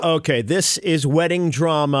Okay, this is wedding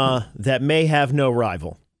drama that may have no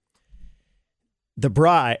rival. The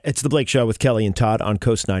bride, it's the Blake Show with Kelly and Todd on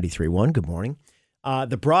Coast 93.1. Good morning.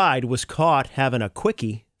 The bride was caught having a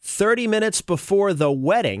quickie 30 minutes before the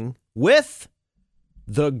wedding with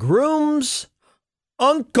the groom's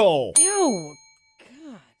uncle. Ew,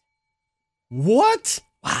 God. What?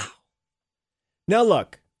 Wow. Now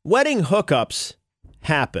look, wedding hookups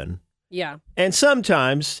happen. Yeah. And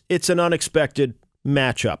sometimes it's an unexpected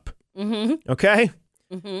matchup. Mm-hmm. Okay?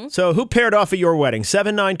 Mm-hmm. So who paired off at your wedding?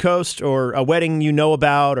 7-9 Coast or a wedding you know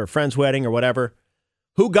about or friend's wedding or whatever?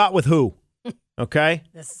 Who got with who? Okay?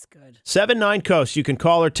 This is good. 7-9 Coast. You can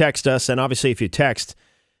call or text us. And obviously if you text,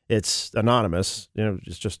 it's anonymous. You know,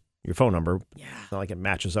 it's just your phone number. Yeah. It's not like it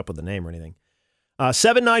matches up with the name or anything.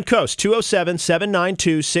 7-9 Coast,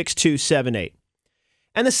 207-792-6278.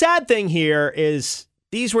 And the sad thing here is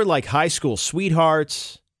these were like high school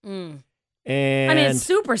sweethearts. Mm. And I mean, it's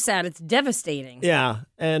super sad. It's devastating. yeah.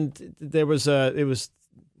 And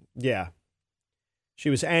she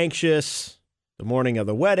was anxious the morning of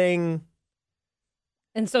the wedding.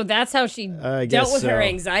 And so that's how she dealt with her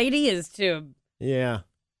anxiety is to... Yeah.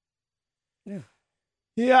 Ugh.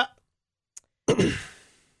 Yeah.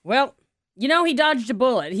 Well, you know, he dodged a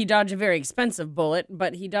bullet. He dodged a very expensive bullet,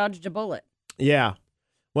 but he dodged a bullet. Yeah.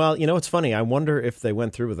 Well, you know, it's funny. I wonder if they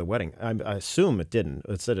went through with the wedding. I assume it didn't.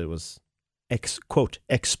 It said it was, quote,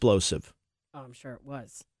 explosive. Oh, I'm sure it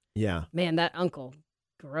was. Yeah. Man, that uncle,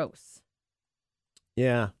 gross.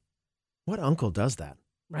 Yeah. What uncle does that?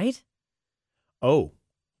 Right? Oh,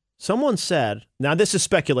 someone said, now this is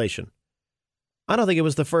speculation. I don't think it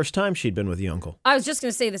was the first time she'd been with the uncle. I was just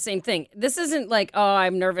going to say the same thing. This isn't like, oh,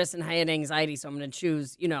 I'm nervous and I had anxiety, so I'm going to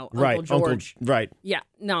choose, Uncle George. Right. Yeah,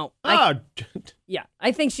 no. Yeah.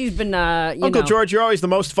 I think she's been, Uncle George, you're always the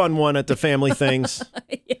most fun one at the family things.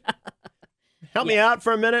 Yeah. Help me out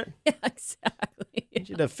for a minute. Yeah, exactly. Need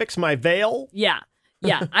you to fix my veil. Yeah.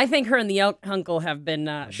 I think her and the uncle have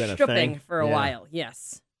been stripping for a while.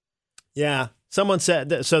 Yes. Yeah. Someone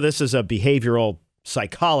said, so this is a behavioral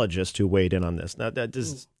psychologist who weighed in on this. Now, this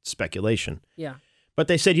is speculation. Yeah. But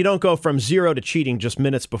they said you don't go from zero to cheating just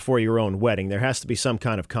minutes before your own wedding. There has to be some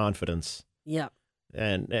kind of confidence. Yeah.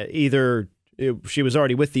 And either she was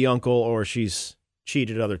already with the uncle or she's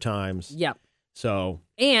cheated other times. Yeah. So.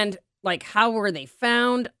 And, like, how were they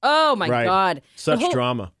found? Oh, my God. Such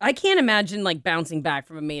drama. I can't imagine, like, bouncing back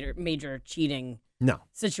from a major cheating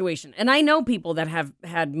situation. And I know people that have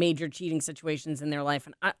had major cheating situations in their life.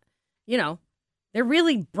 And, they're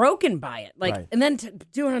really broken by it. Like, and then to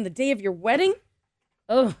do it on the day of your wedding?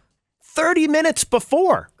 Ugh. 30 minutes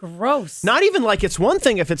before. Gross. Not even like it's one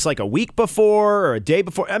thing if it's like a week before or a day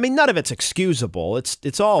before. I mean, none of it's excusable.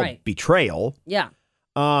 It's all betrayal. Yeah.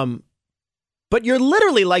 But you're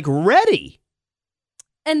literally like ready.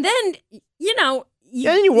 And then, and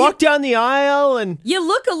you walk down the aisle and you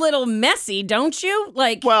look a little messy, don't you?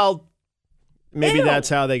 Like, well, maybe that's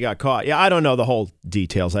how they got caught. Yeah, I don't know the whole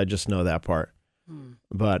details. I just know that part.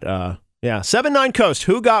 But, 7-9 Coast,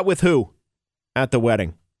 who got with who at the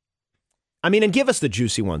wedding? I mean, and give us the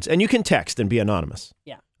juicy ones. And you can text and be anonymous.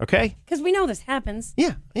 Yeah. Okay? Because we know this happens.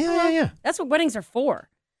 Yeah. That's what weddings are for.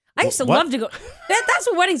 I used to love to go. That's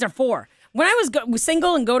what weddings are for. When I was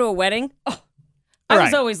single and go to a wedding, I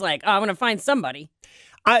was always like, I'm going to find somebody.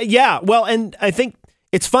 Well, and I think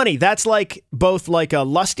it's funny. That's like both like a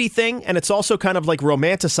lusty thing and it's also kind of like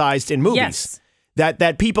romanticized in movies. Yes.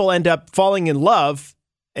 That people end up falling in love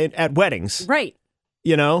at weddings. Right.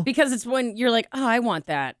 Because it's when you're like, oh, I want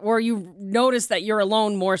that. Or you notice that you're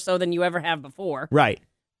alone more so than you ever have before. Right.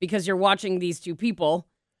 Because you're watching these two people.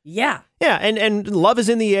 Yeah. Yeah, and love is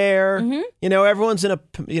in the air. Mm-hmm. Everyone's in a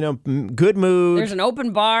good mood. There's an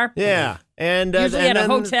open bar. Yeah. And usually at a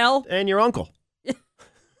hotel. And your uncle.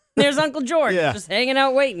 There's Uncle George just hanging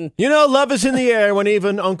out waiting. Love is in the air when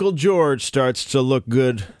even Uncle George starts to look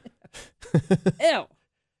good. Ew.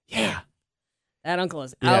 Yeah. That uncle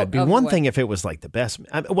is out. Yeah, it'd be one thing if it was like the best.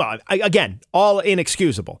 Again, all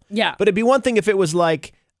inexcusable. Yeah. But it'd be one thing if it was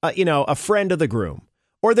like, a friend of the groom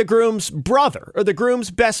or the groom's brother or the groom's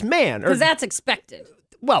best man. Because that's expected.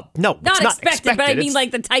 Well, no, it's not expected. But I mean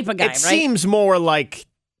like the type of guy, right? It seems more like,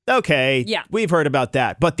 okay, we've heard about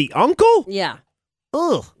that. But the uncle? Yeah.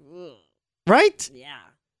 Ugh. Right? Yeah.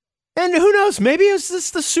 And who knows? Maybe it was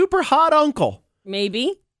just the super hot uncle.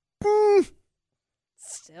 Maybe.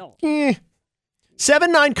 Still.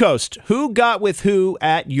 7-9 Coast. Who got with who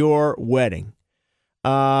at your wedding?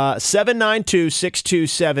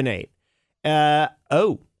 792-6278.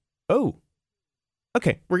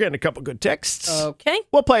 Okay, we're getting a couple good texts. Okay.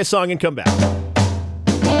 We'll play a song and come back.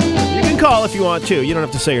 You can call if you want to. You don't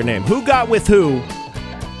have to say your name. Who got with who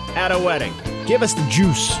at a wedding? Give us the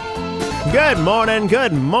juice. Good morning.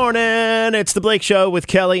 Good morning. It's the Blake Show with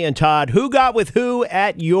Kelly and Todd. Who got with who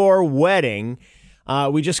at your wedding?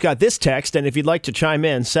 We just got this text, and if you'd like to chime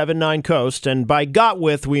in, 79 Coast. And by got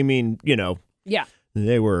with, we mean, Yeah.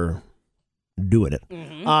 They were doing it.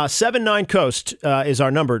 79 Coast is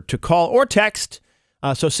our number to call or text.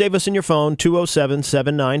 So save us in your phone,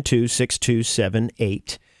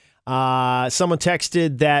 207-792-6278. Someone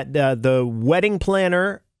texted that the wedding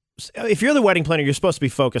planner, if you're the wedding planner, you're supposed to be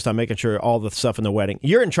focused on making sure all the stuff in the wedding,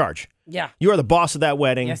 you're in charge. Yeah. You are the boss of that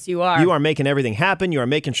wedding. Yes, you are. You are making everything happen. You are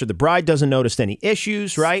making sure the bride doesn't notice any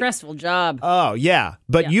issues, right? Stressful job. Oh, yeah.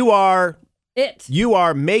 But you are it. You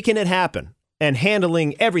are making it happen and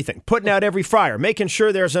handling everything, putting out every fryer, making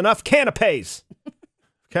sure there's enough canapes.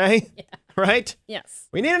 Okay? Yeah. Right? Yes.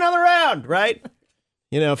 We need another round, right?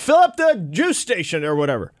 Fill up the juice station or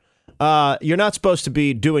whatever. You're not supposed to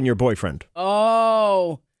be doing your boyfriend.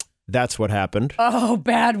 Oh. That's what happened. Oh,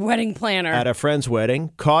 bad wedding planner. At a friend's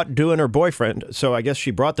wedding, caught doing her boyfriend. So I guess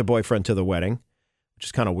she brought the boyfriend to the wedding, which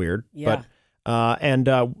is kind of weird. Yeah. But, and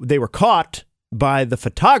they were caught by the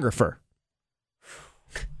photographer.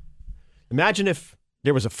 Imagine if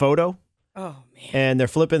there was a photo. Oh, man. And they're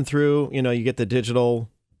flipping through, you get the digital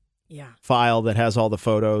file that has all the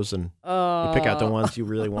photos and you pick out the ones you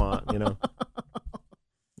really want,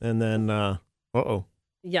 And then,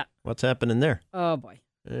 Yeah. What's happening there? Oh, boy.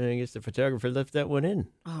 I guess the photographer left that one in.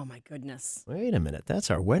 Oh, my goodness. Wait a minute.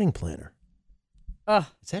 That's our wedding planner.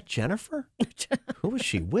 Is that Jennifer? Who was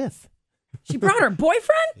she with? She brought her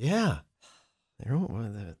boyfriend? Yeah.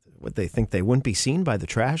 Would they think they wouldn't be seen by the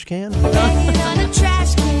trash can?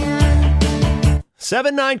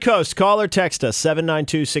 79 Coast. Call or text us,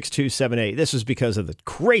 792-6278. This was because of the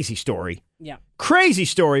crazy story. Yeah. Crazy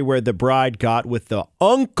story where the bride got with the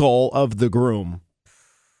uncle of the groom.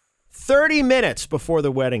 30 minutes before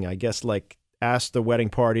the wedding, I guess, asked the wedding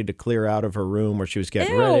party to clear out of her room where she was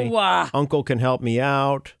getting ready. Uncle can help me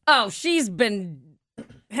out. Oh, she's been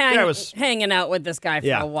hanging out with this guy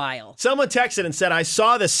for a while. Someone texted and said, I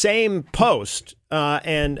saw the same post,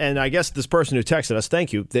 and I guess this person who texted us,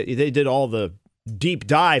 thank you, they did all the deep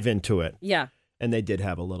dive into it. Yeah. And they did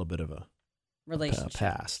have a little bit of a relationship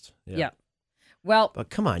past. Yeah. Well, but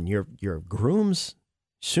come on, your groom's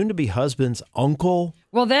soon-to-be husband's uncle.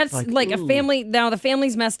 Well, that's like a family. Now the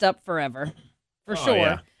family's messed up forever, for sure.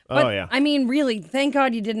 Yeah. But, I mean, really, thank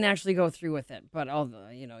God you didn't actually go through with it. But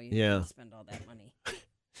you didn't spend all that money.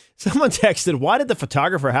 Someone texted, why did the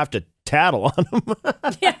photographer have to tattle on him?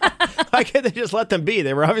 Why can't they just let them be?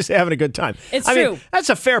 They were obviously having a good time. It's true. Mean,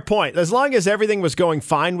 that's a fair point. As long as everything was going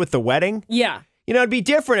fine with the wedding. Yeah. It'd be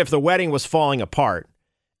different if the wedding was falling apart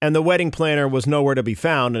and the wedding planner was nowhere to be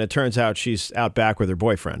found and it turns out she's out back with her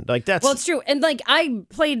boyfriend. That's... Well, it's true. And I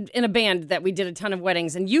played in a band that we did a ton of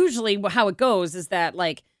weddings, and usually how it goes is that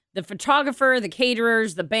the photographer, the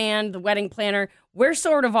caterers, the band, the wedding planner, we're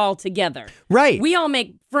sort of all together. Right. We all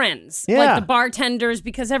make friends. Yeah. Like the bartenders,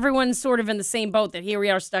 because everyone's sort of in the same boat that here we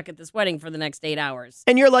are stuck at this wedding for the next 8 hours.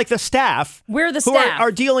 And you're like the staff. We're the who staff.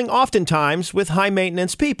 are dealing oftentimes with high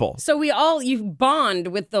maintenance people. So you bond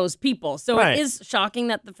with those people. So It is shocking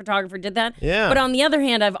that the photographer did that. Yeah. But on the other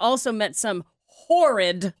hand, I've also met some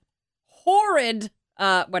horrid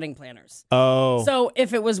wedding planners. Oh. So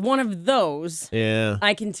if it was one of those,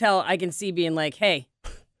 I can see being like, hey,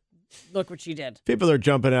 look what she did. People are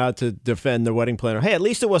jumping out to defend the wedding planner. Hey, at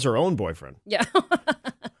least it was her own boyfriend. Yeah.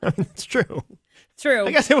 I mean, it's true. True.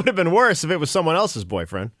 I guess it would have been worse if it was someone else's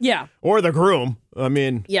boyfriend. Yeah. Or the groom. I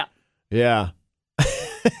mean. Yeah. Yeah.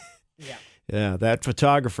 Yeah. Yeah, that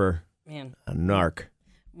photographer. Man. A narc.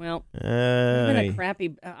 Well, been a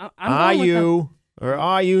crappy. Are you or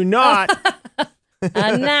are you not?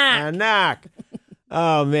 A knock. A knock.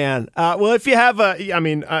 Oh, man. Well, if you have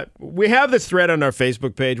we have this thread on our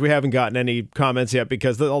Facebook page. We haven't gotten any comments yet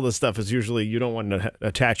because all this stuff is usually you don't want to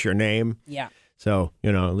attach your name. Yeah. So,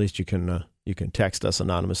 at least you can text us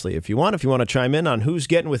anonymously if you want. If you want to chime in on who's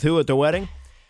getting with who at the wedding,